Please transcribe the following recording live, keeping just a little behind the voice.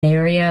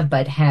area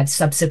but have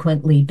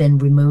subsequently been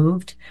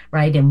removed,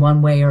 right, in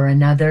one way or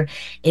another,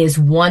 is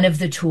one of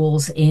the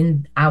tools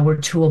in our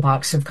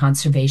toolbox of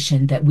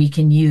conservation that we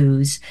can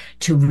use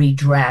to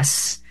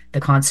redress the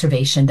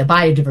conservation, the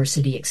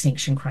biodiversity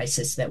extinction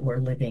crisis that we're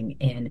living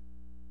in.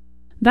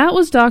 That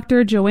was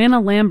Dr. Joanna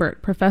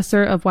Lambert,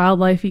 Professor of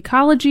Wildlife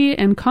Ecology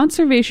and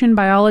Conservation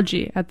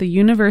Biology at the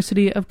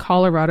University of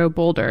Colorado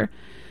Boulder.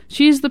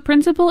 She's the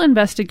principal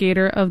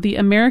investigator of the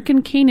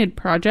American Canid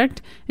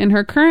Project, and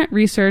her current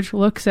research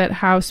looks at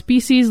how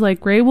species like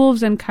gray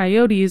wolves and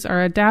coyotes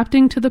are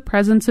adapting to the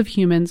presence of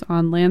humans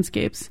on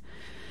landscapes.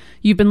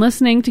 You've been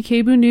listening to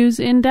KBOO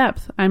News in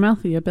Depth. I'm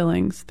Althea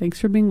Billings.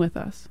 Thanks for being with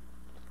us.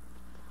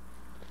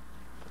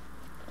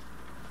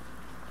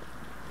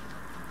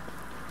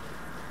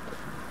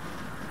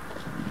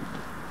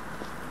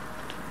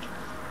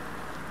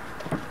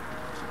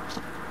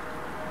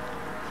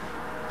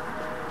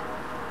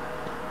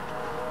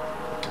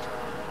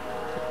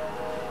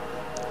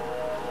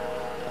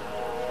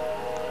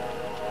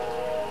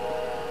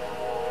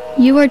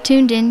 You are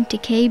tuned in to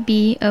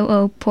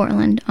KBOO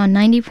Portland on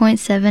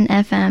 90.7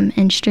 FM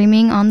and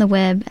streaming on the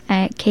web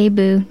at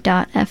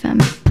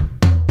kboo.fm.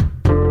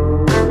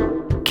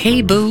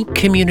 KBOO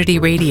Community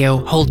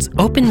Radio holds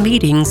open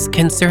meetings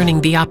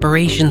concerning the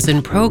operations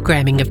and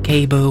programming of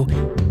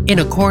KBOO in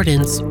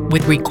accordance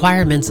with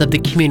requirements of the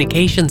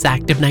Communications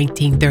Act of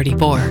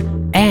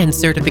 1934 and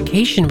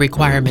certification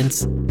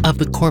requirements of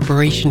the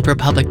Corporation for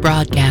Public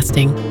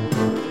Broadcasting.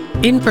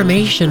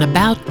 Information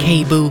about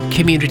KBOO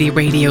Community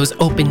Radio's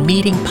open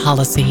meeting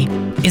policy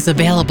is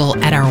available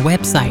at our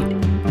website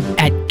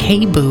at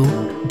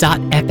kboo.fm.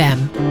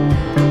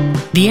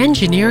 The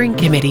Engineering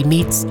Committee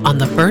meets on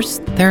the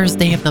first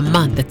Thursday of the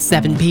month at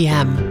 7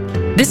 p.m.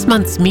 This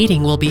month's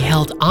meeting will be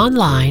held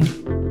online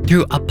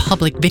through a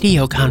public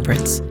video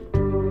conference.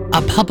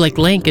 A public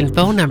link and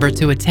phone number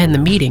to attend the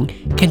meeting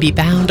can be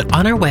found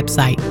on our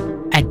website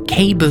at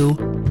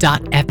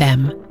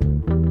kboo.fm.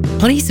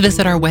 Please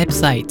visit our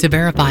website to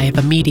verify if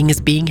a meeting is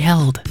being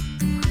held.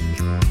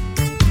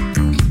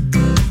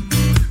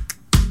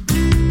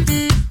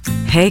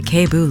 Hey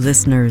KBOO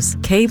listeners,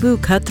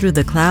 KBOO cut through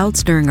the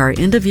clouds during our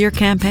end-of-year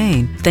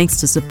campaign thanks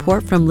to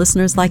support from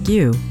listeners like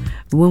you.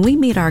 When we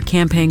meet our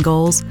campaign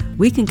goals,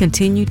 we can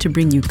continue to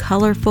bring you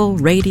colorful,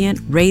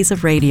 radiant rays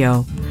of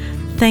radio.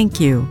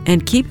 Thank you,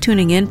 and keep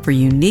tuning in for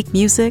unique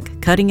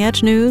music,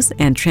 cutting-edge news,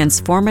 and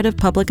transformative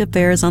public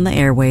affairs on the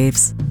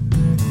airwaves.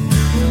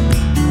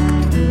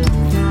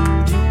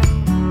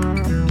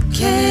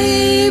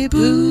 K-Boo.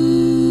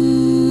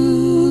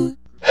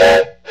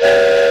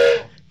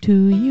 To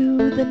you,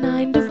 the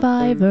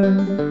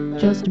 9-to-5er,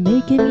 just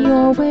making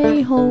your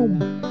way home.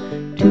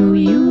 To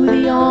you,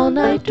 the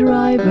all-night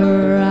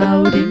driver,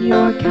 out in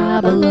your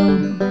cab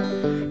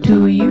alone.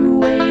 To you,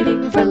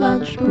 waiting for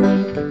lunch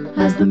break,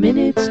 as the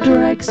minutes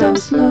drag so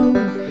slow.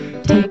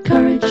 Take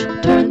courage,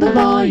 turn the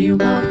volume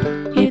up,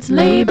 it's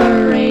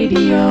Labor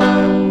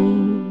Radio.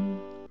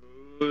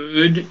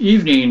 Good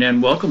evening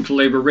and welcome to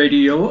Labor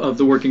Radio of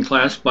the Working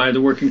Class, by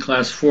the Working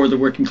Class, for the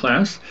Working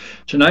Class.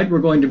 Tonight we're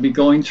going to be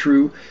going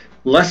through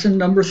lesson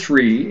number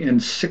 3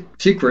 in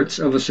Secrets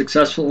of a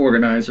Successful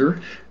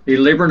Organizer, a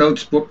Labor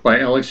Notes book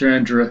by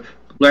Alexandra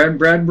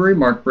Bradbury,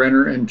 Mark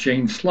Brenner, and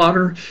Jane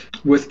Slaughter,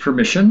 with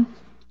permission.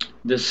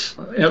 This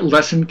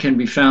lesson can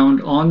be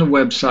found on the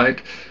website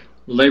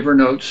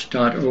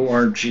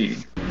labornotes.org.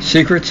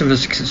 Secrets of a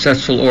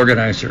Successful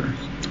Organizer,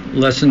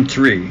 Lesson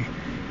 3,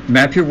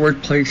 Map Your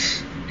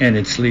Workplace and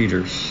its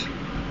leaders.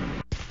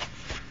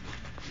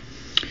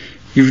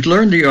 You've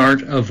learned the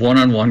art of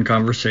one-on-one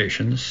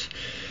conversations.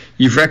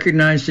 You've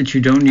recognized that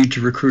you don't need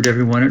to recruit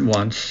everyone at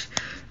once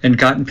and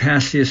gotten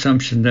past the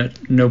assumption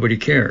that nobody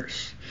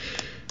cares.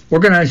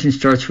 Organizing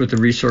starts with the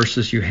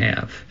resources you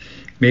have.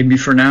 Maybe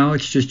for now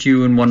it's just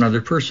you and one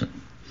other person.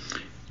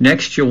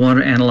 Next, you'll want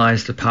to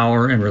analyze the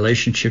power and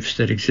relationships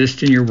that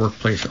exist in your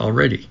workplace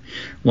already.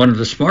 One of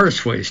the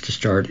smartest ways to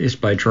start is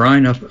by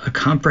drawing up a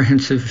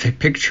comprehensive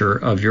picture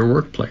of your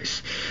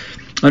workplace.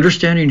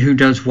 Understanding who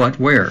does what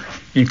where,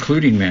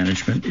 including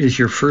management, is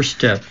your first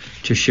step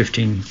to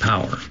shifting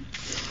power.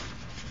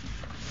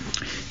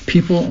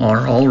 People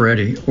are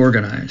already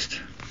organized.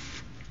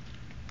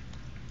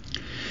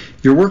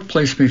 Your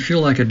workplace may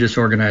feel like a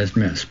disorganized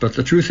mess, but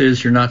the truth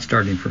is you're not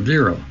starting from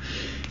zero.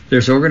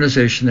 There's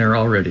organization there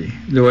already,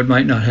 though it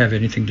might not have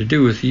anything to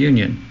do with the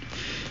union.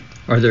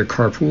 Are there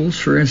carpools,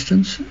 for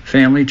instance?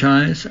 Family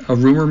ties? A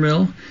rumor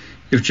mill?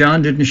 If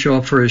John didn't show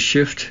up for his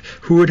shift,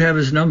 who would have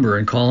his number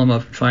and call him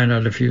up and find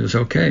out if he was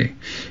okay?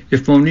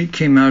 If Monique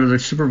came out of the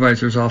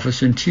supervisor's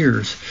office in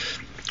tears,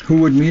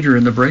 who would meet her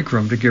in the break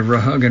room to give her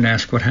a hug and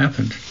ask what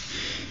happened?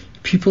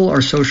 People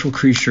are social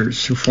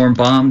creatures who form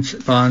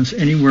bonds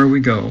anywhere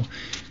we go.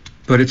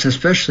 But it's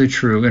especially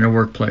true in a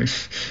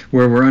workplace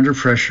where we're under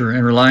pressure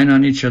and relying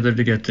on each other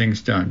to get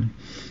things done.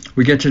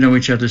 We get to know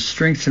each other's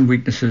strengths and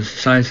weaknesses,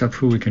 size up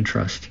who we can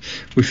trust.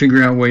 We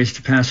figure out ways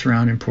to pass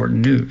around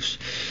important news.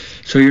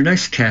 So your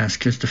next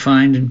task is to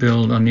find and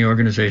build on the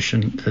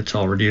organization that's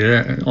already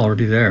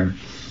there.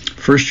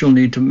 First, you'll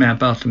need to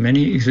map out the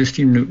many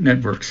existing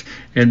networks,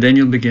 and then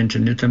you'll begin to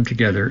knit them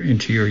together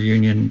into your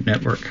union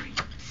network.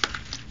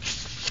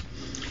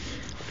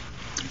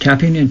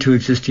 Tapping into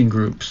existing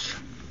groups.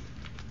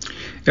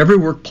 Every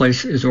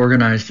workplace is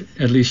organized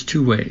at least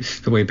two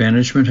ways: the way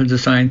management has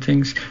designed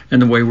things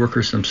and the way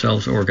workers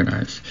themselves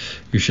organize.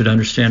 You should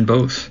understand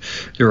both.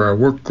 There are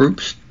work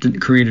groups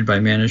created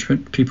by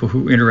management, people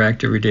who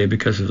interact every day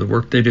because of the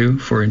work they do.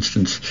 For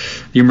instance,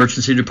 the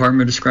emergency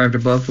department described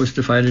above was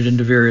divided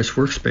into various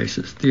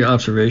workspaces: the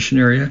observation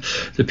area,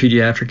 the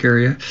pediatric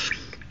area,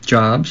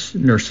 jobs,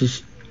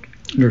 nurses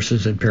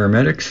and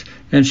paramedics,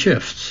 and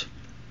shifts.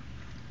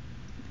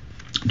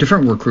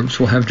 Different work groups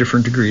will have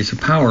different degrees of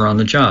power on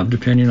the job,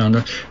 depending on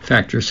the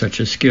factors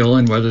such as skill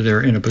and whether they're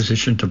in a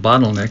position to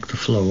bottleneck the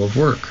flow of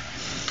work.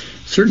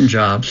 Certain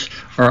jobs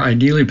are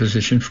ideally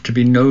positioned to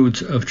be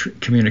nodes of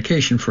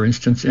communication. For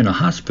instance, in a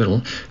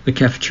hospital, the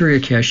cafeteria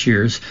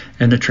cashiers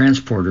and the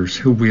transporters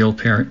who wheel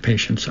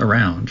patients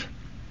around.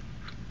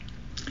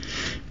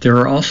 There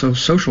are also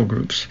social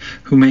groups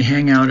who may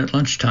hang out at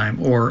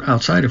lunchtime or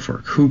outside of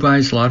work. Who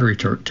buys lottery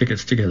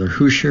tickets together?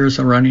 Who shares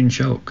a running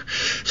joke?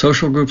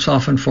 Social groups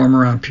often form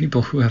around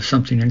people who have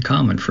something in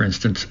common. For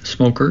instance,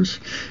 smokers,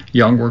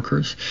 young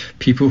workers,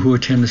 people who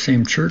attend the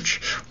same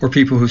church, or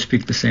people who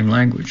speak the same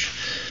language.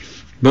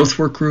 Both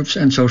work groups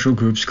and social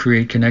groups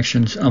create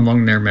connections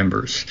among their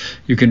members.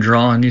 You can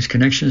draw on these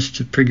connections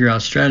to figure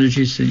out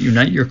strategies that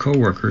unite your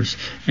coworkers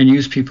and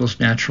use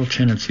people's natural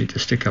tendency to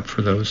stick up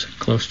for those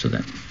close to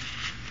them.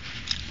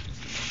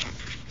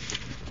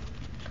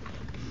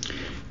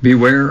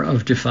 Beware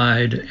of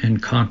divide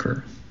and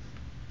conquer.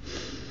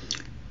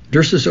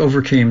 Durses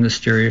overcame the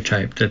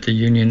stereotype that the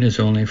union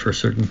is only for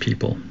certain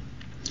people.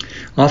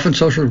 Often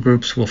social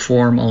groups will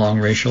form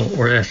along racial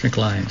or ethnic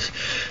lines.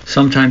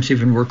 Sometimes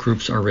even work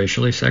groups are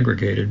racially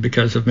segregated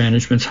because of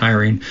management's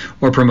hiring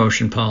or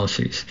promotion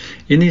policies.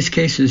 In these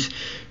cases,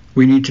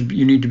 you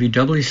need to be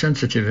doubly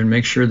sensitive and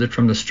make sure that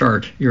from the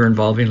start you're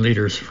involving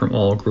leaders from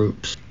all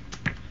groups.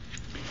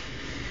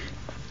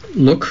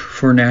 Look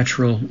for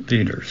natural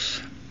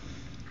leaders.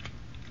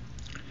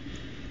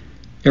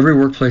 Every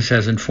workplace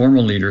has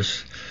informal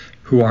leaders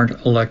who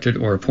aren't elected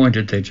or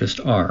appointed, they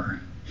just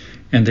are,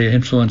 and they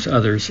influence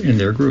others in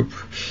their group.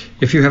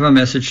 If you have a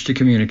message to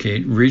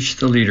communicate, reach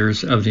the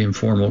leaders of the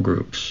informal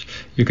groups.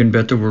 You can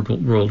bet the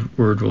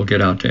word will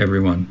get out to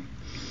everyone.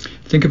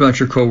 Think about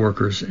your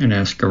coworkers and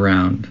ask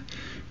around.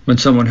 When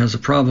someone has a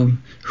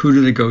problem, who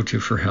do they go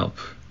to for help,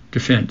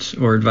 defense,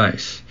 or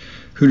advice?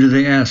 Who do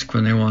they ask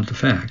when they want the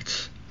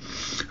facts?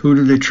 Who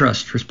do they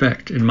trust,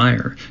 respect,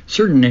 admire?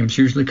 Certain names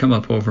usually come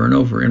up over and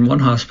over. In one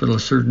hospital, a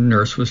certain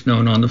nurse was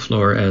known on the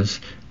floor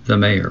as the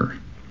mayor.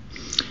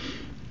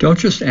 Don't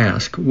just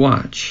ask,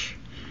 watch.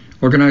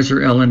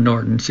 Organizer Ellen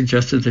Norton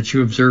suggested that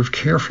you observe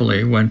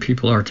carefully when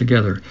people are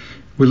together.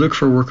 We look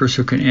for workers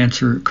who can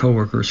answer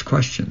coworkers'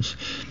 questions.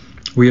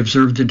 We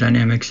observe the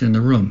dynamics in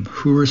the room.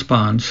 Who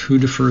responds? Who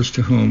defers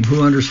to whom?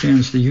 Who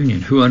understands the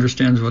union? Who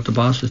understands what the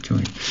boss is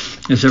doing?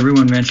 Is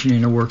everyone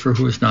mentioning a worker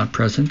who is not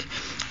present?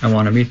 I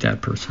want to meet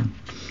that person.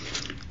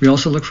 We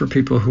also look for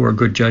people who are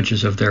good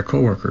judges of their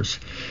coworkers.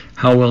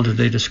 How well did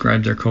they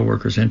describe their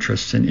coworkers'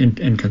 interests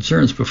and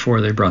concerns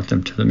before they brought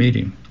them to the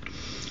meeting?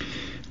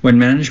 When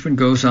management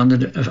goes on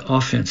the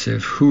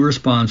offensive, who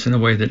responds in a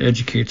way that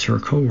educates her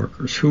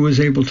coworkers? Who is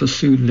able to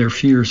soothe their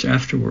fears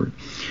afterward?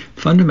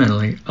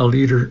 Fundamentally, a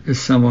leader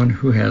is someone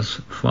who has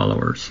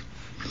followers.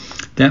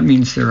 That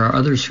means there are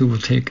others who will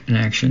take an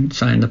action,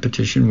 sign the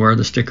petition, wear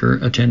the sticker,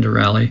 attend a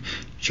rally,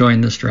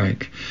 join the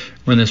strike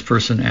when this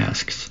person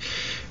asks.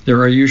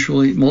 There are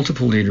usually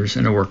multiple leaders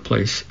in a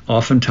workplace,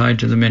 often tied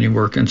to the many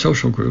work and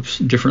social groups.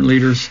 Different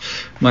leaders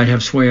might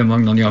have sway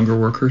among the younger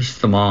workers,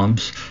 the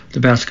moms,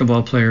 the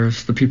basketball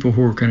players, the people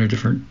who work in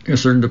a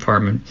certain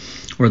department,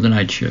 or the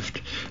night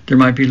shift. There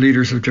might be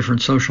leaders of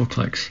different social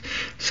cliques.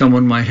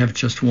 Someone might have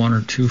just one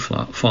or two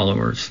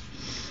followers.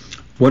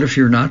 What if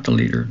you're not the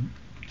leader?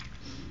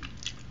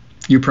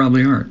 You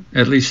probably aren't,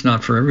 at least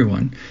not for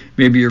everyone.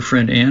 Maybe your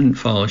friend Ann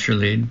follows your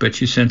lead, but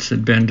you sense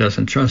that Ben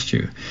doesn't trust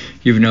you.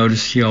 You've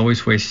noticed he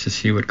always waits to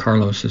see what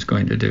Carlos is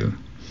going to do.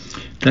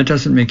 That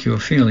doesn't make you a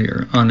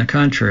failure. On the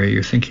contrary,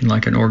 you're thinking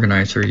like an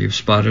organizer. You've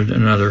spotted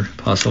another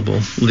possible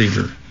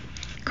leader.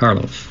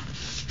 Carlos.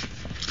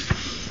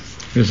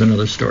 Here's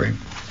another story.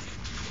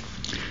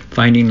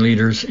 Finding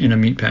leaders in a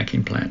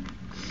meatpacking plant.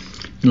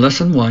 In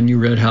Lesson 1, you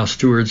read how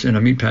stewards in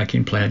a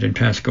meatpacking plant in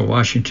Pasco,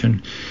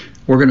 Washington,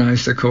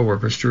 organized their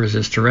coworkers to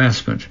resist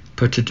harassment.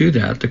 But to do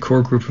that, the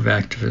core group of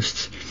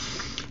activists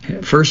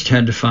first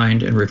had to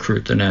find and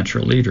recruit the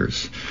natural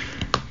leaders.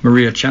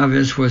 Maria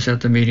Chavez was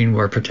at the meeting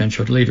where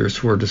potential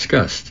leaders were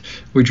discussed.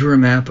 We drew a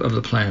map of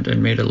the plant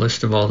and made a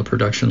list of all the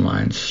production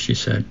lines, she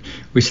said.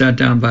 We sat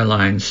down by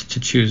lines to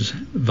choose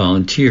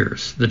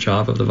volunteers. The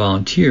job of the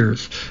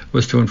volunteers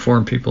was to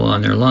inform people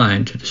on their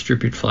line, to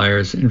distribute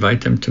flyers,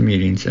 invite them to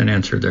meetings, and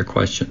answer their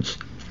questions.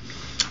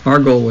 Our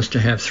goal was to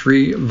have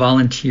 3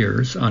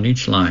 volunteers on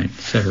each line,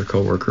 said her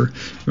coworker,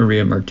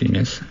 Maria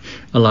Martinez.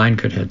 A line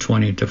could have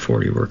 20 to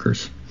 40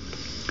 workers.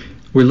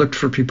 We looked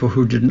for people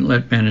who didn't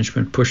let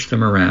management push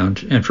them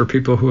around, and for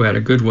people who had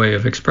a good way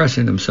of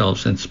expressing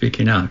themselves and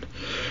speaking out.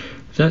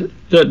 That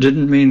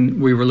didn't mean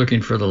we were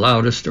looking for the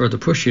loudest or the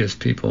pushiest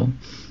people.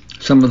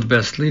 Some of the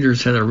best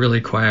leaders had a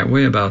really quiet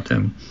way about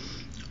them.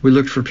 We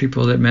looked for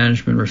people that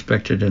management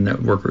respected and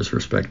that workers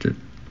respected.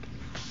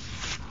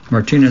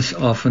 Martinez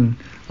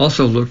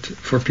also looked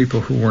for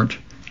people who weren't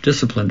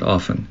disciplined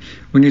often.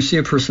 When you see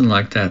a person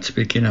like that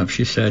speaking up,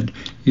 she said,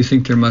 you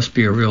think there must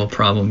be a real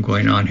problem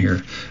going on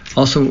here.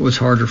 Also, it was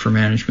harder for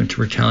management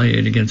to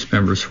retaliate against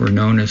members who were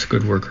known as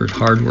good workers,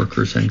 hard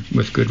workers, and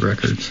with good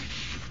records.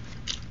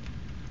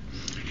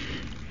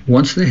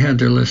 Once they had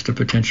their list of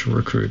potential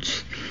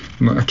recruits,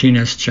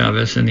 Martinez,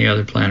 Chavez, and the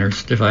other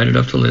planners divided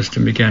up the list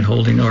and began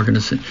holding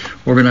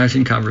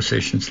organizing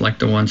conversations like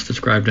the ones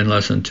described in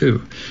Lesson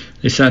 2.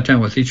 They sat down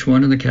with each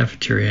one in the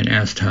cafeteria and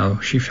asked how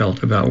she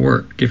felt about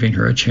work, giving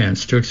her a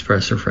chance to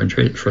express her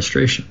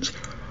frustrations.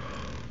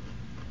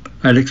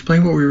 I'd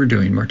explain what we were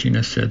doing,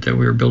 Martinez said, that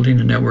we were building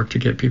a network to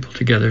get people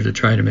together to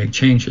try to make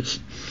changes.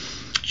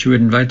 She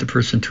would invite the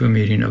person to a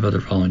meeting of other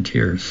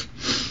volunteers.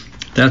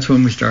 That's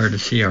when we started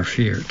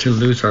to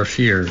lose our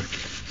fear,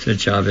 said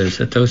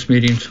Chavez. At those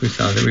meetings, we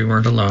saw that we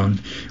weren't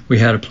alone. We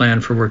had a plan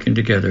for working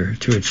together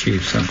to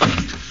achieve something.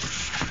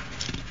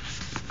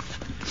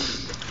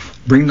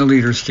 Bring the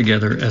leaders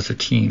together as a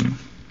team.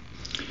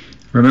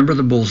 Remember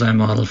the bullseye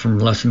model from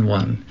Lesson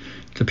 1.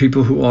 The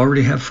people who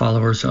already have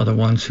followers are the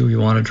ones who you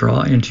want to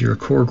draw into your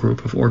core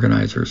group of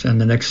organizers and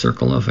the next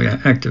circle of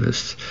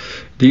activists.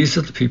 These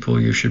are the people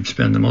you should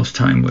spend the most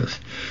time with.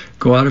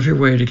 Go out of your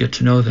way to get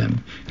to know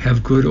them.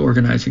 Have good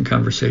organizing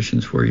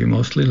conversations where you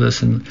mostly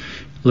listen,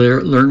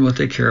 learn what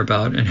they care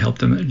about, and help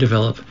them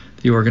develop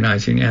the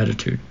organizing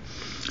attitude.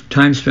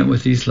 Time spent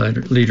with these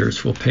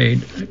leaders will pay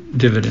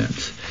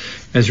dividends.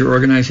 As your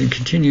organizing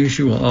continues,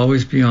 you will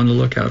always be on the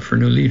lookout for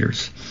new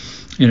leaders.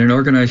 In an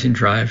organizing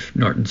drive,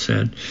 Norton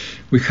said,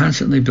 we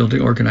constantly build the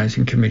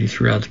organizing committee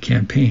throughout the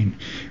campaign.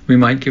 We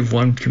might give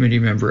one committee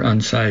member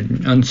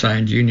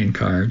unsigned union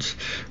cards,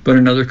 but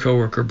another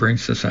coworker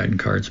brings the signed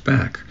cards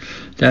back.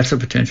 That's a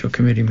potential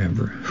committee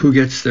member who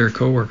gets their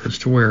coworkers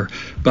to wear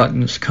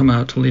buttons, come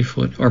out to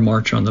leaflet, or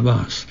march on the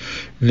bus.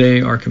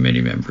 They are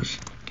committee members.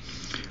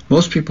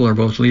 Most people are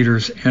both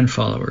leaders and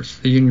followers.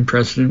 The union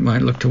president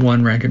might look to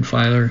one rank and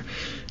filer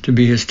to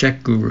be his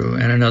tech guru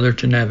and another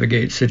to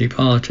navigate city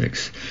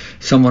politics.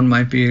 Someone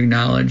might be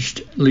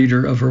acknowledged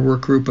leader of her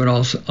work group, but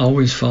also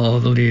always follow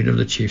the lead of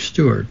the chief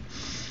steward.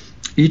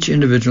 Each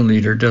individual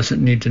leader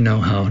doesn't need to know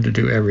how to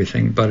do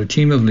everything, but a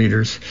team of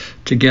leaders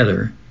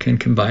together can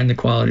combine the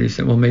qualities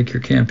that will make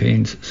your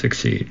campaigns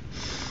succeed.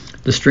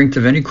 The strength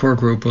of any core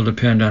group will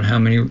depend on how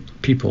many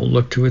people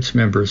look to its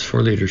members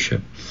for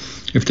leadership.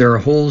 If there are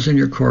holes in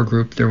your core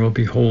group, there will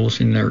be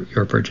holes in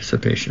your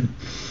participation.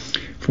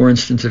 For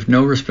instance, if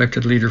no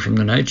respected leader from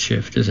the night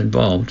shift is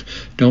involved,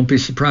 don't be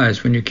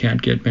surprised when you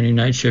can't get many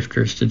night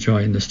shifters to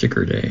join the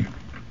sticker day.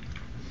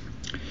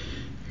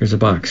 Here's a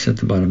box at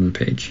the bottom of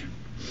the page.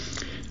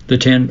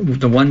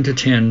 The 1 to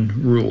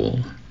 10 rule.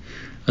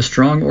 A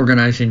strong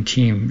organizing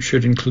team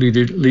should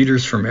include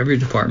leaders from every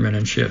department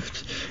and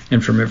shift,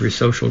 and from every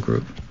social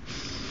group.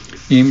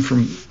 Aim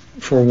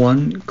for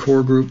one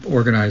core group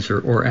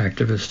organizer or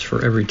activist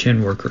for every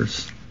 10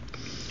 workers.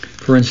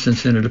 For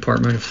instance, in a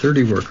department of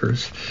 30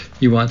 workers,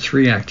 you want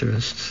 3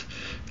 activists,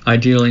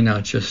 ideally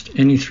not just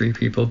any 3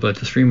 people, but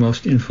the 3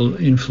 most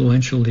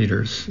influential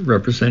leaders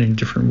representing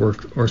different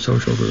work or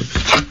social groups.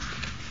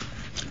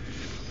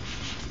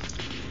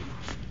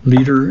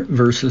 Leader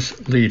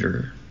versus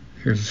leader.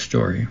 Here's a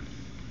story.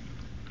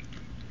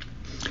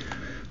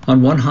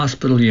 On one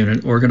hospital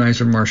unit,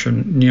 organizer Marcia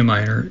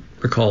Niemeyer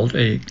recalled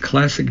a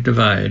classic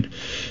divide.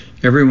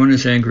 Everyone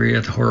is angry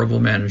at the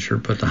horrible manager,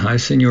 but the high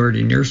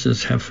seniority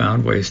nurses have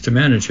found ways to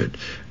manage it.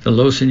 The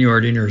low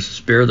seniority nurses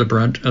bear the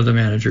brunt of the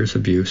manager's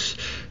abuse,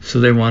 so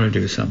they want to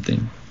do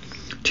something.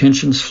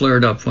 Tensions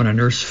flared up when a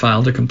nurse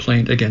filed a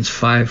complaint against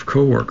 5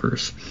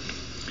 co-workers.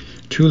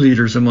 2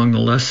 leaders among the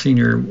less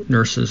senior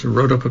nurses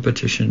wrote up a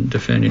petition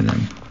defending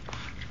them.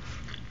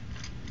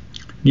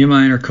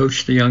 Niemeyer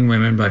coached the young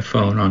women by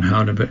phone on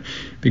how to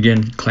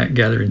begin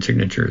gathering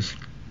signatures.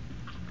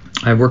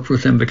 I worked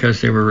with them because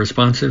they were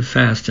responsive,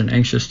 fast, and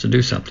anxious to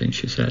do something,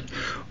 she said.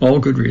 All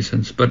good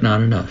reasons, but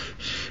not enough.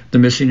 The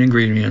missing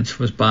ingredients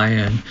was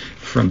buy-in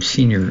from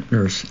senior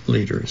nurse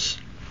leaders.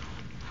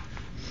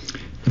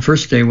 The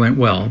first day went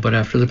well, but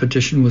after the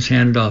petition was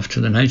handed off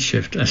to the night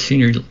shift, a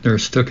senior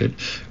nurse took it,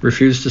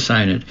 refused to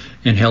sign it,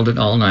 and held it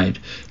all night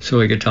so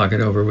he could talk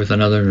it over with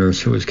another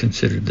nurse who was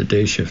considered the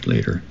day shift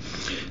leader.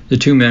 The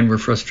 2 men were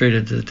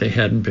frustrated that they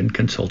hadn't been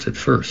consulted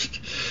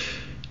first.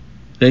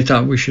 They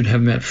thought we should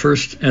have met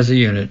first as a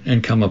unit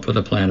and come up with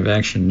a plan of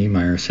action,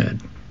 Niemeyer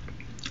said.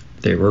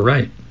 They were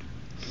right.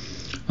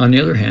 On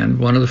the other hand,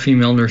 one of the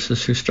female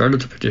nurses who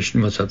started the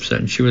petition was upset,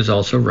 and she was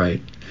also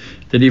right,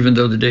 that even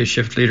though the day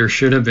shift leader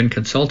should have been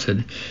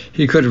consulted,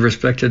 he could have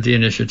respected the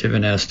initiative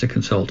and asked to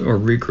consult or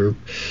regroup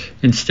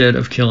instead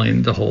of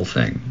killing the whole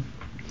thing.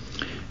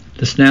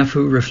 The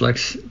snafu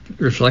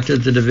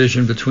reflected the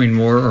division between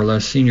more or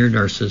less senior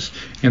nurses,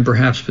 and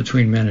perhaps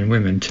between men and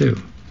women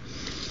too.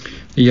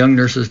 The young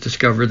nurses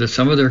discovered that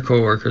some of their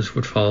coworkers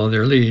would follow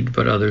their lead,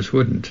 but others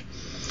wouldn't.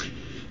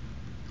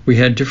 We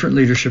had different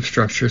leadership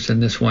structures in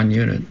this one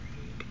unit,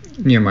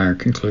 Niemeyer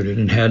concluded,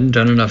 and hadn't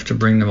done enough to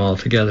bring them all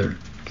together.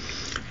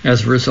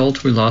 As a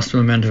result, we lost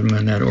momentum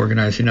and that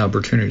organizing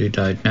opportunity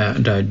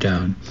died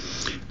down.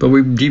 But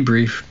we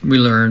debriefed, we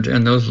learned,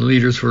 and those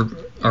leaders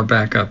are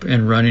back up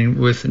and running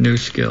with new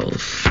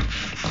skills.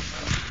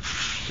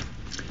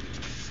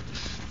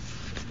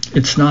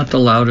 It's not the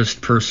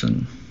loudest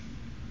person.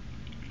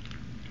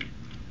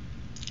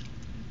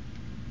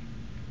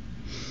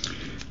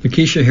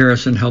 Lakeisha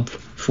Harrison helped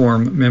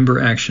form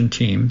member action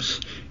teams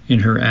in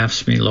her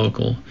AFSCME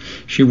local.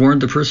 She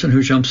warned the person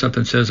who jumps up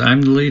and says,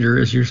 "I'm the leader,"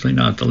 is usually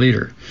not the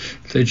leader.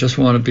 They just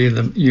want to be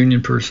the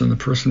union person, the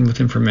person with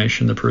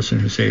information, the person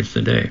who saves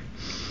the day.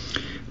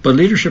 But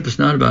leadership is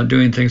not about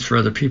doing things for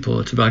other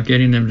people. It's about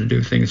getting them to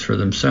do things for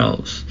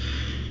themselves.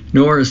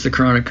 Nor is the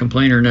chronic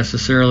complainer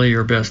necessarily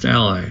your best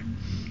ally.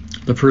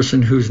 The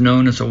person who's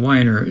known as a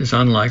whiner is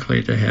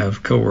unlikely to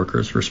have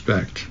coworkers'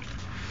 respect.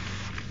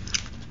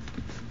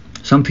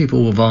 Some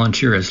people will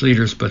volunteer as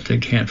leaders, but they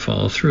can't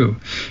follow through.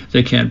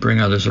 They can't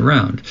bring others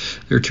around.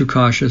 They're too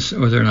cautious,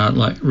 or they're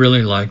not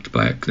really liked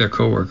by their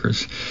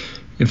coworkers.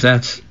 If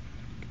that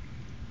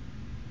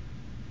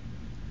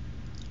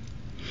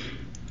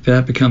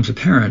becomes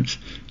apparent,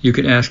 you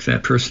could ask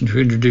that person to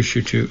introduce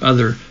you to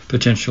other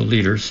potential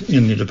leaders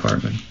in the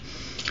department.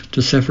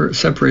 To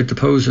separate the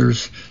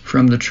posers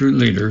from the true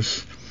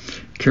leaders,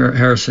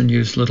 Harrison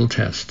used little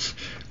tests.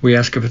 We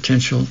ask a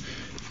potential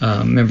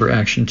member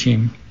action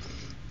team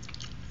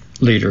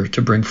leader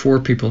to bring 4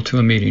 people to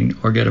a meeting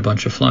or get a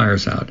bunch of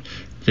flyers out.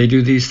 They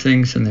do these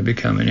things and they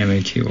become an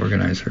MAT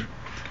organizer.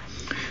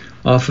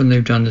 Often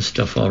they've done this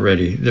stuff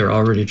already. They're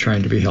already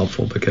trying to be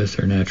helpful because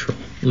they're natural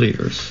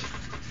leaders.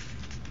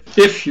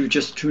 If you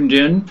just tuned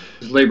in,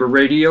 Labor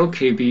Radio,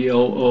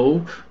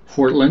 KBOO,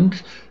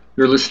 Portland,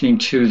 you're listening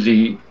to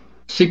the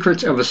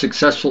Secrets of a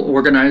Successful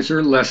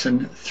Organizer,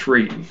 Lesson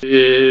 3.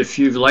 If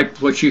you've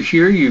liked what you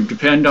hear, you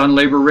depend on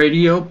Labor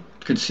Radio,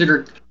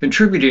 consider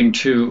contributing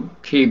to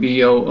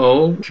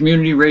KBOO,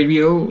 community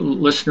radio,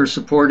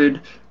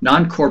 listener-supported,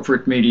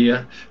 non-corporate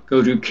media.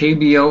 Go to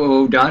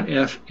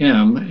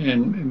kboo.fm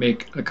and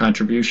make a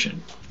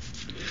contribution.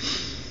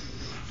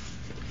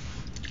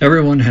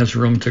 Everyone has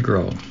room to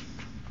grow.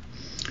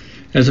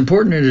 As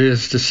important it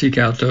is to seek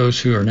out those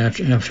who are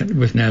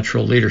with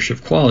natural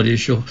leadership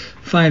qualities, you'll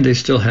find they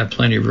still have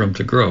plenty of room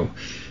to grow.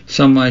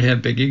 Some might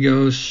have big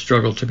egos,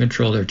 struggle to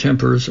control their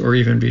tempers, or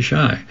even be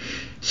shy.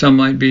 Some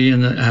might be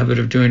in the habit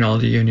of doing all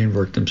the union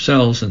work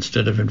themselves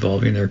instead of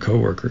involving their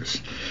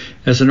coworkers.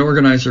 As an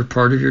organizer,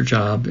 part of your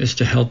job is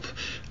to help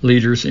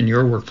leaders in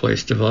your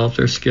workplace develop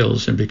their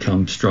skills and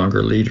become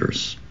stronger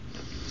leaders.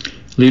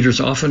 Leaders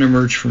often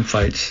emerge from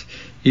fights,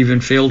 even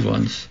failed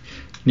ones,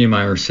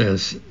 Niemeyer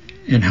says,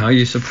 and how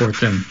you support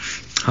them,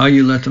 how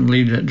you let them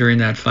lead during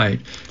that fight,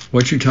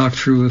 what you talk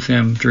through with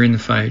them during the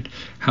fight,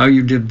 how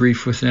you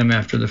debrief with them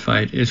after the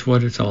fight is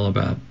what it's all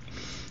about.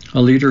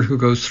 A leader who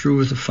goes through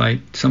with a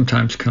fight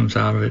sometimes comes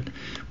out of it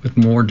with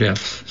more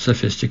depth,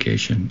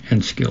 sophistication,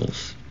 and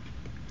skills.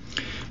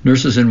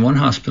 Nurses in one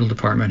hospital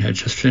department had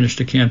just finished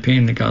a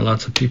campaign that got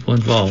lots of people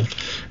involved,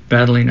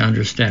 battling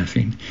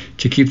understaffing.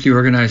 To keep the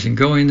organizing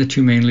going, the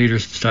 2 main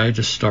leaders decided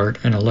to start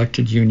an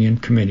elected union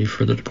committee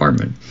for the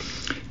department.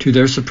 To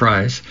their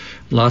surprise,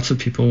 lots of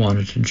people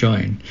wanted to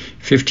join.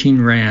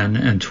 15 ran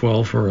and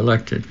 12 were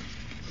elected.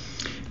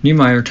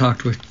 Niemeyer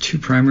talked with 2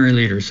 primary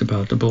leaders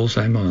about the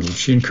bullseye model.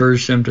 She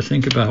encouraged them to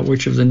think about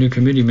which of the new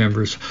committee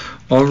members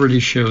already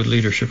showed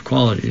leadership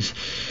qualities.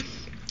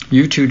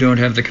 You 2 don't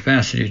have the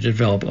capacity to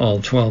develop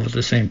all 12 at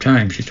the same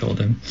time, she told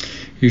them.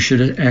 You should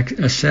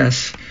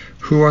assess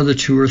who are the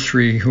 2 or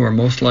 3 who are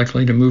most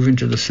likely to move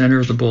into the center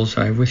of the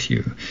bullseye with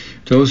you.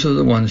 Those are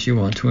the ones you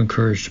want to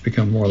encourage to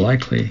become more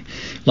likely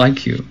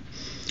like you.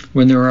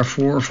 When there are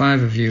 4 or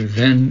 5 of you,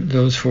 then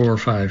those 4 or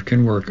 5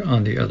 can work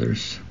on the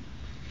others.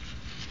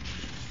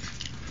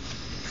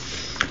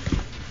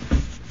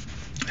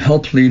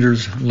 Help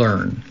leaders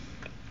learn.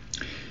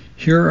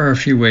 Here are a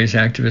few ways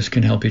activists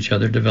can help each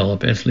other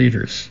develop as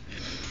leaders.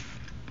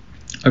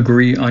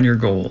 Agree on your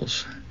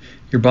goals.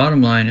 Your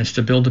bottom line is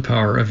to build the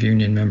power of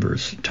union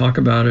members. Talk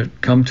about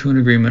it, come to an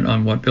agreement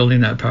on what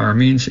building that power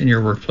means in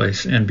your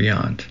workplace and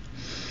beyond.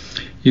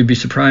 You'd be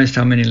surprised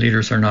how many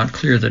leaders are not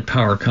clear that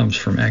power comes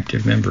from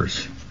active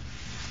members.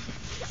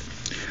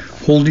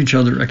 Hold each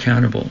other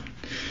accountable.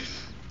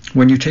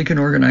 When you take an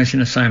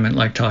organizing assignment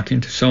like talking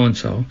to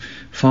so-and-so,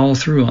 follow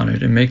through on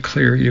it and make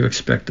clear you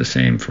expect the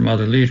same from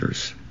other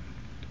leaders.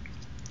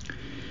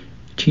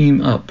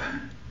 Team up.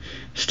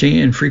 Stay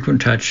in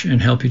frequent touch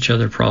and help each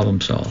other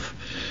problem solve.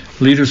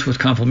 Leaders with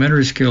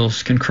complementary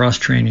skills can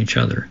cross-train each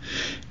other.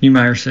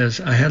 Niemeyer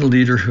says, I had a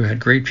leader who had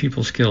great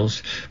people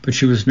skills, but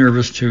she was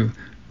nervous to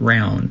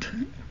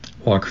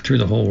walk through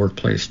the whole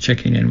workplace,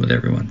 checking in with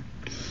everyone.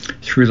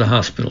 through the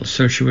hospital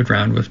so she would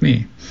round with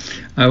me.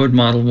 I would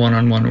model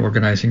one-on-one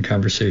organizing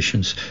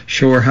conversations,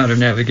 show her how to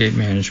navigate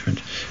management,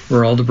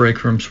 where all the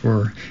break rooms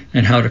were,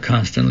 and how to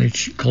constantly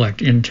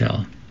collect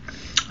intel.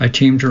 I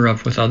teamed her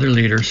up with other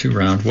leaders who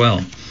round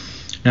well.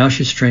 Now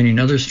she's training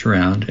others to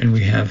round, and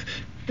we have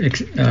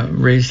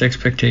raised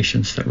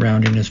expectations that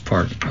rounding is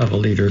part of a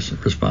leader's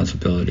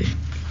responsibility.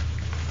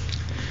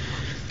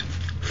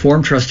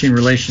 Form trusting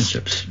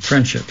relationships,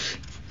 friendships.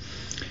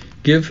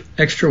 Give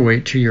extra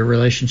weight to your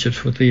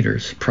relationships with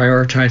leaders.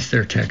 Prioritize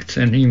their texts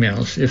and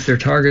emails. If they're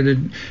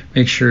targeted,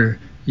 make sure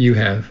you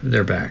have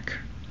their back.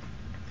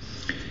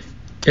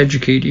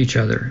 Educate each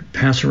other.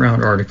 Pass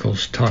around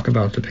articles. Talk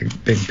about the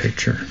big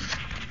picture.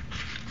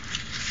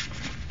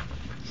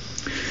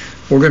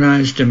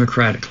 Organize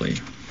democratically.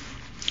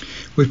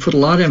 We've put a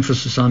lot of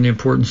emphasis on the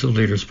importance of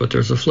leaders, but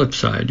there's a flip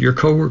side. Your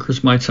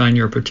coworkers might sign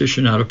your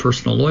petition out of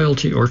personal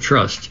loyalty or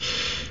trust.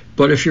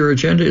 But if your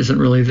agenda isn't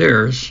really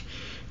theirs,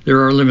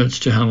 there are limits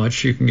to how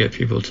much you can get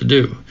people to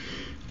do.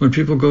 When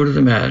people go to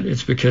the mat,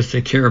 it's because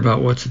they care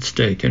about what's at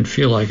stake and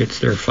feel like it's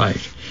their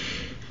fight.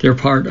 They're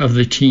part of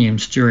the team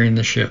steering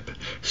the ship.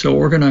 So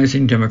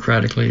organizing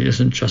democratically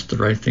isn't just the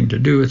right thing to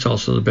do, it's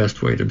also the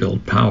best way to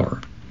build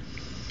power.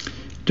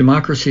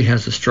 Democracy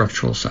has a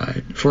structural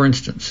side. For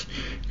instance,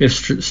 if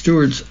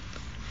stewards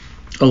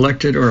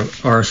elected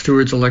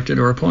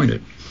or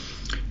appointed,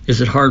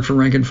 is it hard for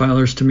rank and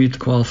filers to meet the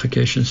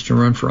qualifications to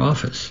run for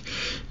office?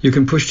 You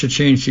can push to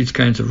change these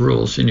kinds of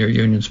rules in your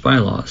union's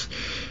bylaws.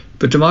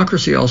 But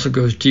democracy also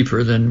goes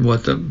deeper than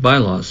what the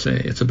bylaws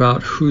say. It's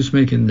about who's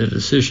making the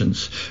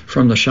decisions,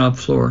 from the shop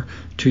floor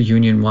to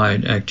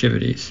union-wide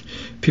activities.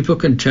 People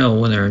can tell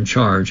when they're in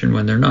charge and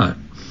when they're not.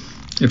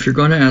 If you're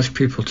going to ask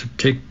people to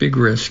take big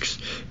risks,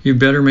 you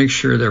better make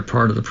sure they're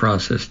part of the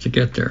process to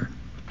get there.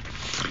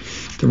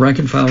 The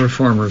rank-and-file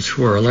reformers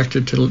who were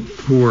elected to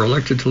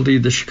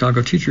lead the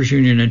Chicago Teachers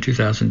Union in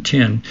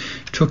 2010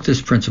 took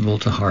this principle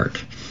to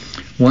heart.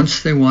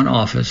 Once they won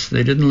office,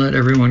 they didn't let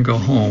everyone go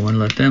home and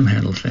let them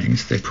handle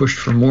things. They pushed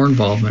for more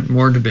involvement,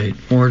 more debate,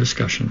 more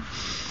discussion.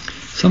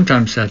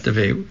 Sometimes that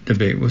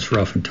debate was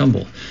rough and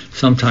tumble.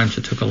 Sometimes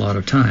it took a lot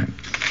of time.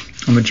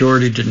 A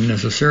majority didn't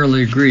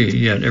necessarily agree,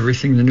 yet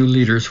everything the new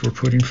leaders were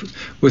putting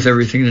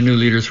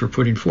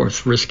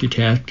forth, risky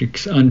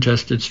tactics,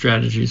 untested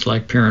strategies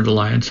like parent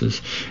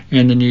alliances,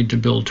 and the need to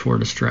build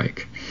toward a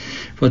strike.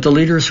 But the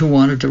leaders who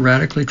wanted to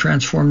radically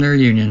transform their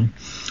union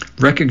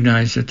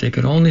recognized that they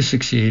could only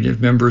succeed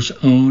if members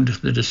owned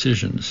the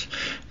decisions.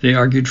 They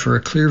argued for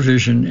a clear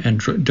vision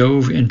and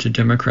dove into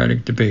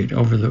democratic debate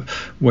over the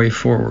way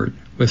forward,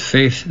 with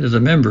faith that the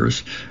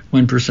members,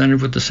 when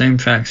presented with the same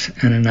facts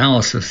and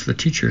analysis the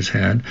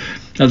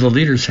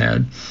leaders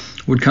had,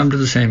 would come to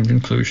the same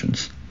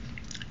conclusions.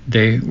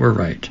 They were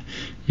right.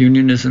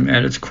 Unionism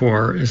at its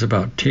core is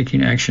about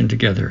taking action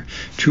together.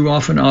 Too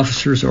often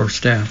officers or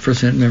staff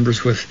present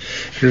members with,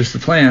 here's the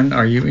plan,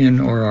 are you in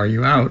or are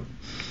you out?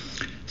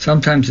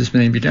 Sometimes this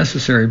may be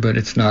necessary, but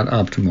it's not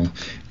optimal,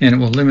 and it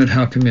will limit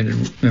how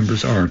committed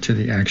members are to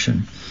the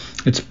action.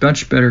 It's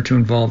much better to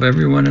involve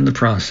everyone in the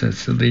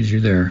process that leads you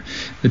there.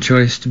 The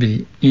choice to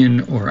be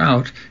in or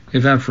out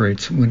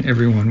evaporates when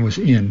everyone was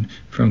in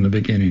from the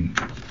beginning.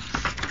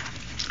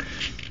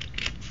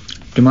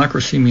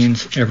 Democracy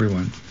means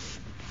everyone.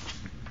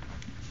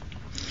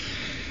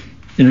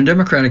 In a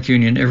democratic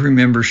union, every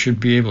member should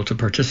be able to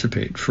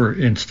participate. For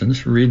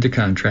instance, read the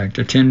contract,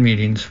 attend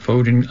meetings,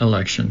 vote in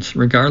elections,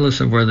 regardless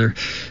of whether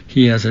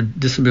he has a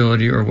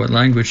disability or what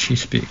language he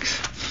speaks.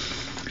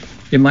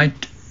 It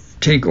might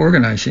take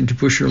organizing to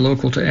push your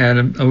local to add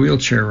a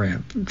wheelchair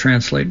ramp,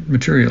 translate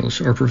materials,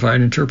 or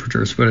provide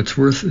interpreters, but it's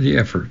worth the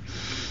effort.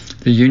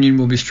 The union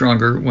will be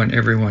stronger when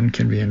everyone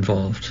can be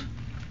involved.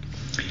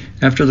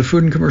 After the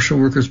food and commercial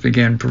workers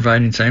began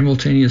providing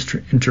simultaneous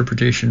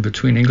interpretation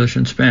between English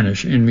and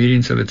Spanish in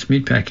meetings of its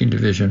meatpacking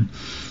division,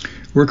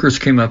 workers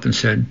came up and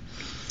said,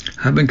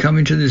 I've been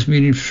coming to these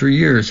meetings for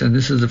years, and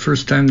this is the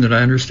first time that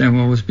I understand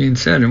what was being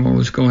said and what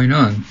was going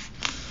on,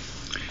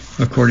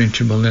 according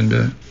to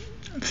Melinda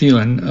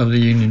Thielen of the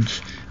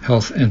union's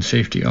Health and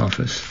Safety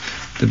Office.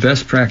 The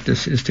best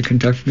practice is to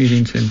conduct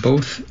meetings in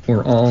both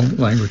or all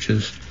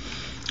languages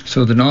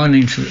so the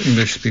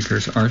non-English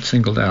speakers aren't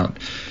singled out.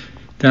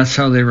 That's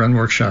how they run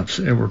workshops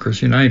at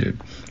Workers United,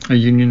 a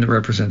union that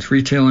represents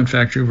retail and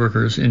factory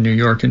workers in New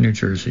York and New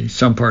Jersey.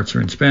 Some parts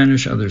are in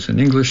Spanish, others in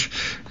English,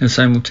 and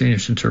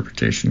simultaneous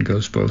interpretation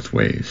goes both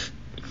ways.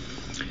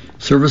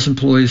 Service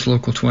Employees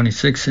Local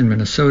 26 in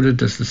Minnesota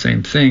does the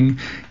same thing,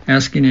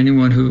 asking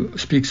anyone who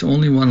speaks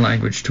only one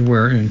language to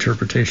wear an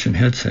interpretation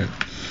headset.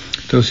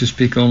 Those who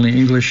speak only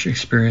English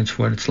experience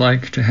what it's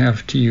like to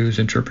have to use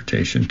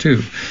interpretation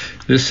too.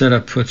 This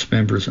setup puts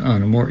members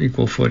on a more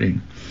equal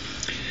footing.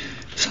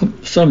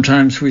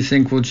 Sometimes we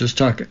think we'll just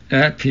talk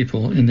at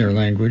people in their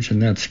language,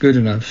 and that's good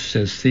enough,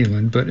 says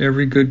Thielen, but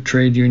every good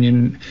trade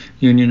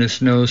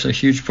unionist knows a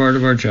huge part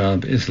of our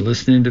job is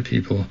listening to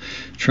people,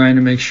 trying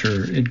to make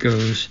sure it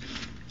goes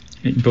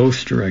in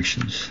both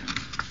directions.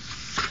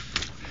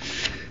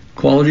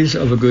 Qualities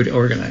of a good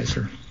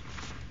organizer.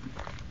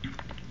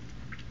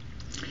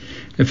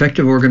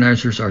 Effective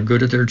organizers are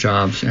good at their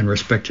jobs and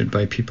respected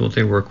by people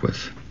they work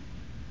with.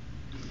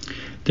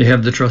 They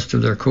have the trust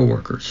of their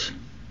coworkers.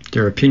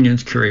 Their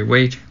opinions carry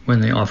weight.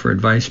 When they offer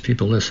advice,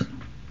 people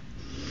listen.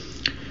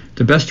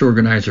 The best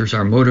organizers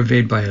are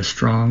motivated by a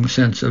strong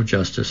sense of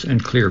justice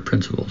and clear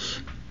principles.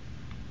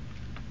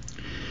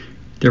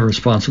 They're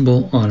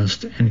responsible,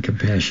 honest, and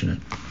compassionate.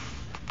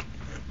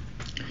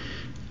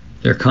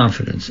 They're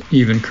confident,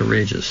 even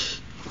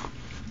courageous.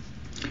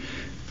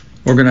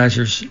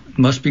 Organizers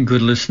must be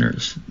good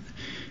listeners.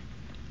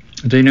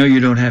 They know you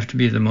don't have to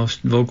be the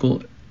most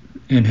vocal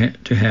and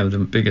to have the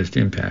biggest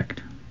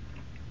impact.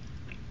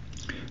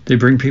 They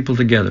bring people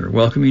together,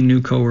 welcoming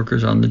new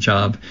coworkers on the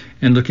job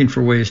and looking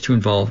for ways to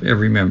involve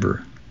every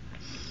member.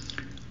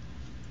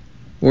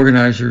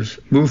 Organizers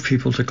move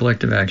people to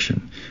collective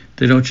action.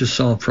 They don't just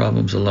solve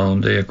problems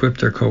alone. They equip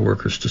their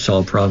coworkers to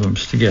solve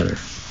problems together.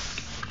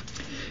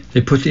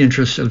 They put the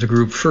interests of the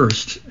group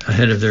first,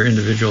 ahead of their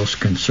individual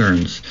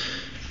concerns.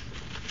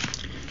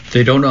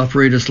 They don't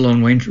operate as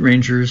lone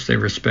rangers. They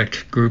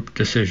respect group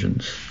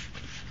decisions.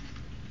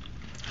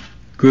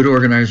 Good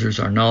organizers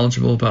are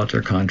knowledgeable about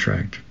their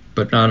contract,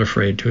 but not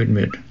afraid to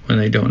admit when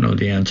they don't know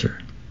the answer.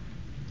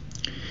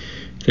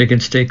 They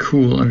can stay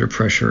cool under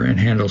pressure and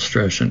handle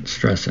stress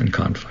and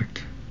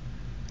conflict.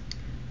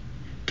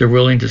 They're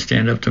willing to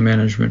stand up to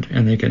management,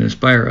 and they can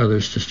inspire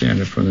others to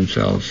stand up for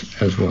themselves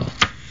as well.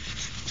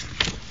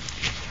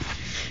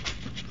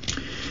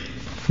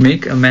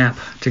 Make a map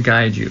to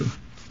guide you.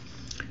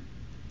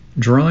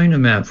 Drawing a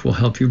map will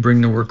help you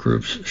bring the work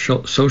groups,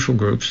 social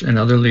groups, and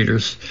other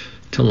leaders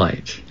to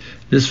light.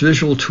 This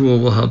visual tool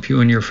will help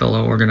you and your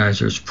fellow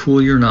organizers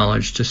pool your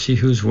knowledge to see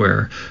who's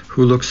where,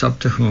 who looks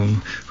up to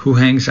whom, who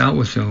hangs out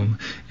with whom,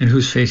 and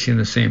who's facing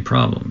the same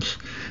problems.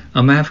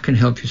 A map can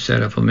help you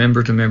set up a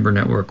member-to-member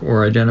network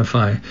or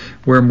identify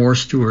where more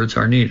stewards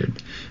are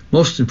needed.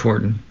 Most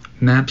important,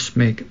 maps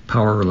make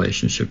power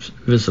relationships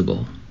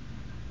visible.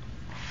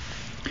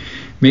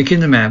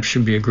 Making the map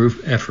should be a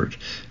group effort.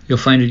 You'll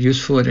find it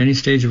useful at any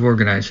stage of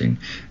organizing,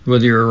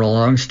 whether you're a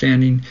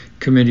long-standing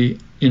committee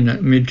in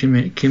a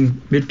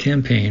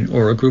mid-campaign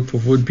or a group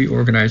of would-be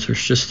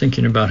organizers just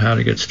thinking about how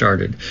to get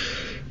started.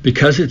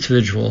 Because it's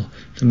visual,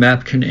 the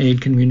map can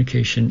aid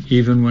communication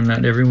even when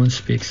not everyone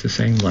speaks the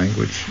same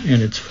language,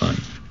 and it's fun.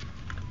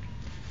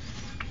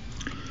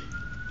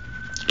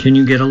 Can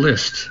you get a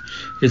list?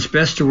 It's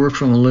best to work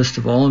from a list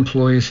of all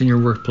employees in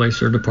your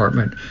workplace or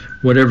department,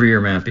 whatever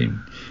you're mapping.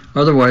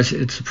 Otherwise,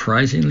 it's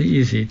surprisingly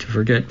easy to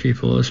forget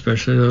people,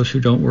 especially those who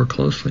you don't work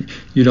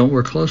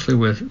closely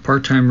with,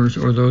 part-timers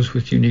or those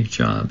with unique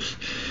jobs.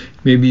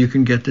 Maybe you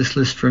can get this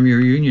list from your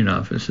union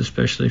office,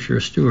 especially if you're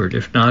a steward.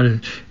 If not,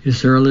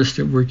 is there a list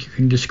at work you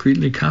can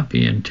discreetly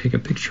copy and take a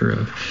picture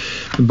of?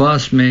 The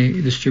boss may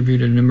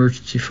distribute an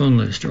emergency phone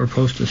list or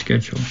post a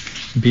schedule.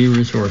 Be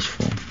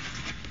resourceful.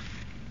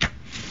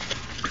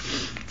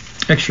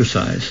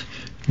 Exercise.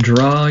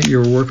 Draw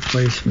your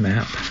workplace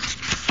map.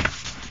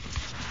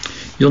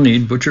 You'll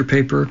need butcher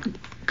paper,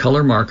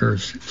 color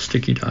markers,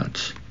 sticky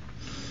dots.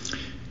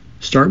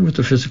 Start with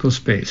the physical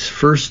space.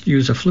 First,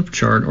 use a flip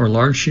chart or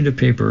large sheet of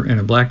paper and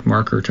a black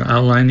marker to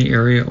outline the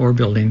area or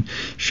building,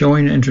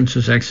 showing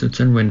entrances, exits,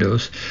 and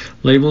windows.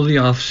 Label the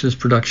offices,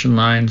 production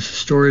lines,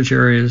 storage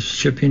areas,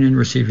 shipping and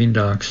receiving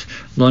docks,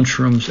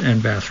 lunchrooms,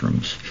 and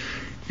bathrooms.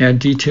 Add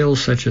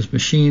details such as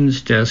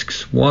machines,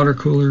 desks, water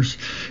coolers.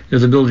 If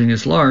the building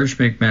is large,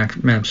 make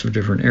maps of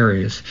different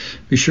areas.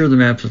 Be sure the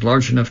map is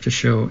large enough to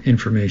show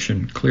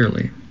information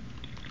clearly.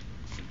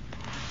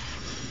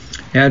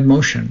 Add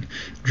motion.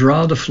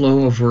 Draw the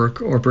flow of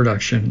work or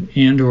production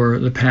and or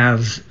the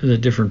paths that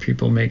different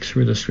people make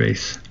through the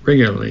space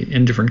regularly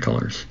in different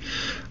colors.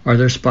 Are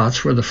there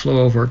spots where the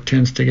flow of work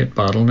tends to get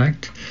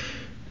bottlenecked?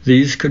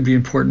 These could be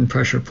important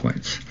pressure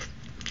points.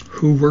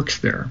 Who works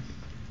there?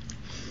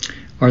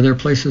 Are there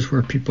places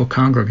where people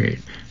congregate,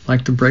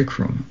 like the break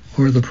room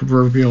or the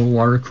proverbial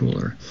water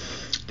cooler?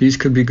 These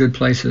could be good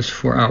places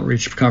for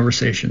outreach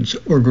conversations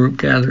or group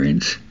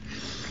gatherings.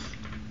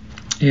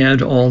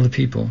 Add all the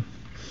people.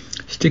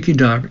 Sticky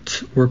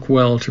dots work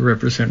well to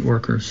represent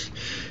workers.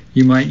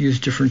 You might use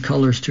different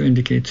colors to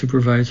indicate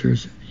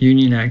supervisors,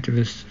 union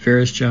activists,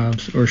 various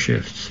jobs, or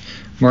shifts.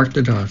 Mark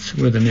the dots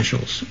with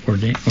initials or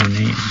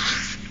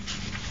names.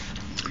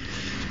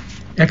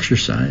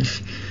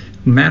 Exercise.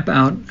 Map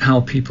out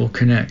how people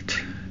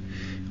connect.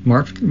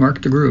 Mark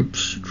the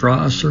groups.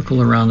 Draw a circle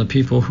around the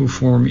people who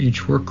form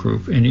each work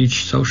group and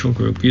each social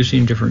group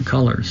using different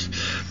colors.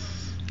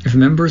 If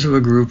members of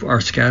a group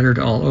are scattered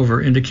all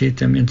over, indicate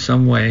them in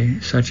some way,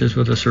 such as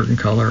with a certain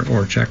color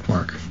or check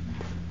mark.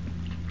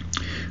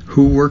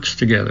 Who works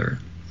together?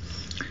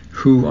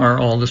 Who are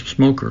all the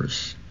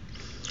smokers?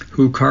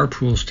 Who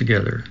carpools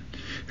together?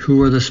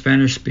 Who are the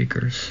Spanish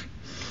speakers?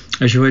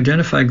 As you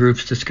identify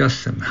groups,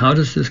 discuss them. How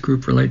does this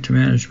group relate to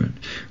management?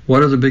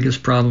 What are the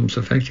biggest problems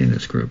affecting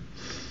this group?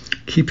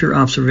 Keep your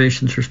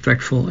observations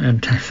respectful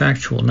and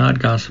factual, not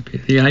gossipy.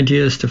 The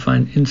idea is to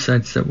find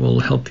insights that will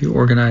help you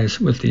organize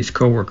with these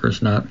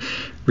coworkers, not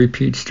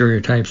repeat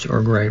stereotypes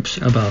or gripes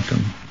about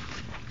them.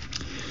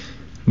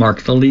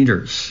 Mark the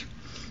leaders.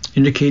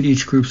 Indicate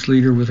each group's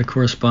leader with a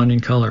corresponding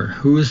color.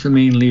 Who is the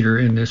main leader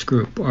in this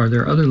group? Are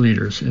there other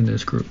leaders in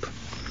this group?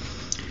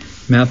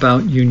 Map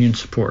out union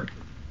support.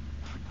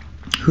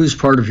 Who's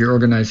part of your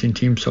organizing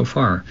team so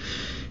far?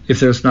 If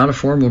there's not a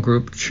formal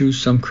group, choose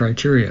some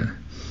criteria.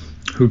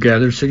 Who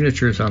gathered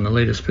signatures on the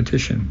latest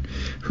petition?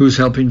 Who's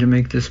helping to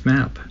make this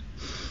map?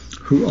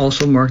 Who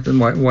also marked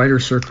the wider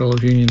circle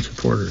of union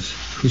supporters?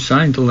 Who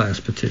signed the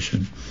last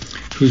petition?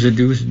 Who's a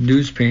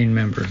dues-paying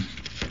member?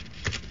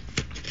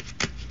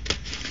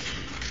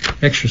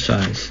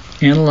 Exercise.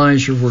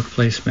 Analyze your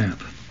workplace map.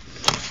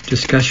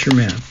 Discuss your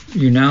map.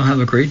 You now have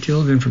a great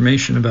deal of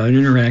information about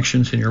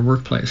interactions in your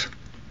workplace.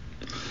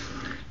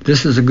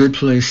 This is a good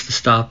place to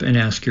stop and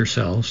ask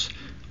yourselves,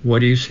 what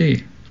do you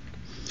see?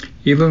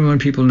 Even when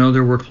people know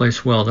their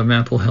workplace well, the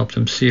map will help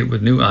them see it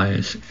with new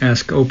eyes.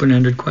 Ask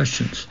open-ended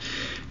questions.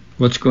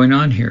 What's going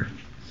on here?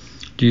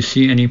 Do you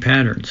see any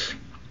patterns?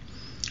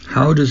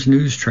 How does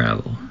news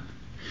travel?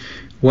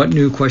 What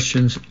new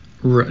questions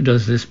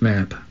does this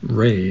map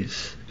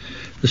raise?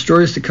 The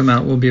stories that come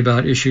out will be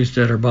about issues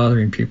that are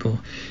bothering people.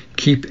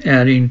 Keep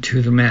adding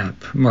to the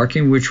map,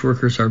 marking which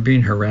workers are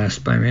being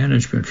harassed by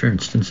management, for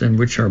instance, and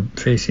which are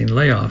facing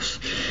layoffs.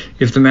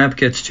 If the map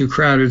gets too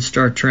crowded,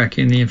 start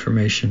tracking the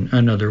information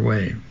another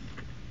way.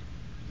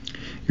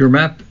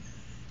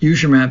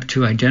 Use your map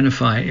to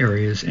identify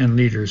areas and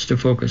leaders to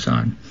focus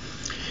on.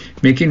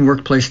 Making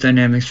workplace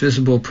dynamics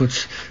visible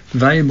puts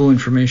valuable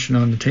information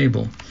on the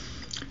table.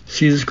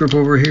 See this group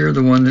over here,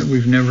 the one that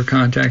we've never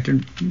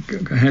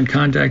had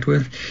contact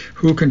with?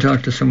 Who can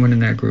talk to someone in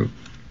that group?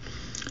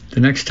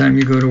 The next time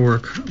you go to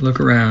work, look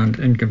around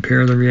and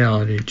compare the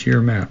reality to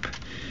your map.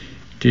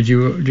 Did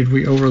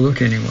we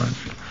overlook anyone?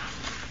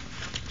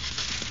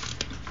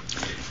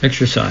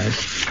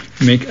 Exercise.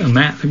 Make a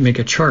map, make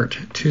a chart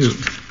too.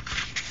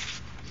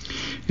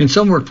 In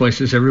some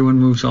workplaces, everyone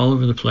moves all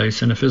over the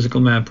place, and a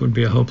physical map would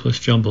be a hopeless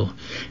jumble.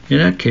 In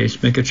that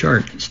case, make a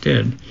chart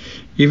instead.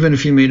 Even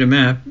if you made a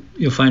map,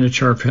 you'll find a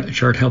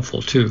chart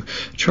helpful too.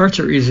 Charts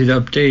are easy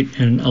to update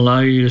and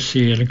allow you to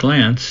see at a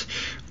glance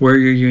where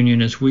your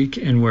union is weak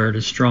and where it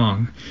is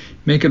strong.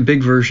 Make a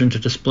big version to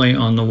display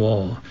on the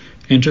wall.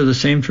 Enter the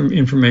same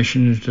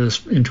information into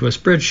a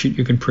spreadsheet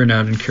you can print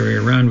out and carry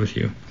around with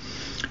you.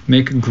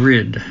 Make a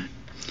grid.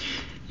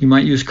 You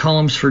might use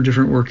columns for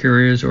different work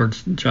areas or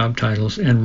job titles and